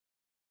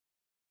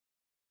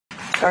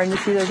Starting to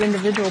see those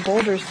individual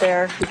boulders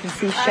there. You can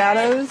see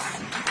shadows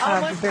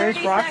of the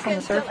various rocks on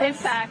the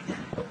surface.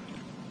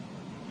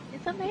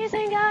 It's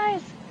amazing,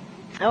 guys.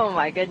 Oh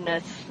my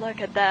goodness,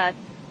 look at that.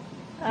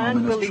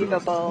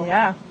 Unbelievable.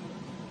 Yeah.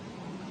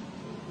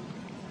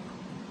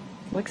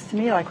 Looks to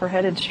me like we're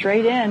headed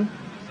straight in.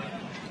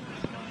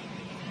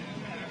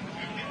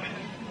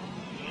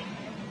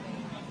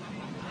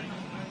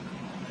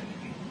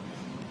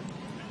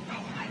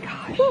 Oh my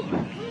gosh. Woo.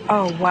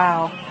 Oh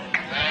wow.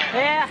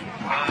 Yeah.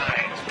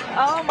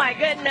 Oh my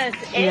goodness.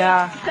 8,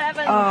 Yeah.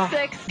 7,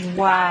 6,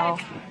 wow.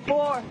 5,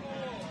 4,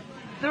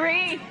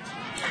 3,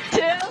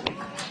 2,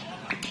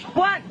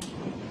 1.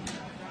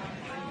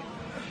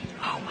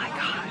 Oh my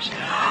gosh.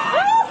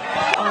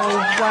 Oh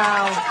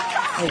wow.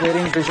 We're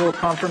getting visual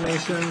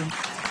confirmation.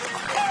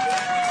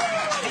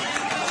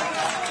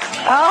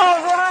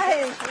 All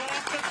right.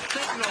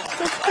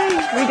 Let's see.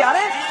 We got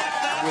it?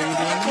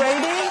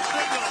 Waiting.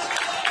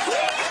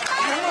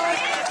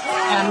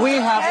 And we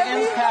have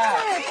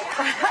impact.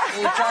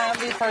 A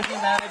triumph for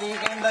humanity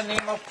in the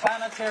name of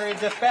planetary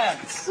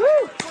defense.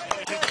 Woo.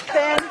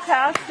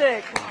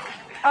 Fantastic.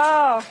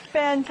 Oh,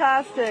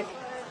 fantastic.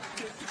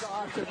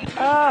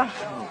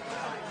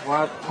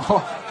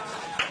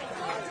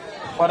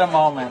 What a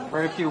moment.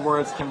 Very few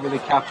words can really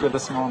capture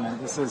this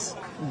moment. This is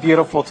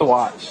beautiful to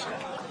watch.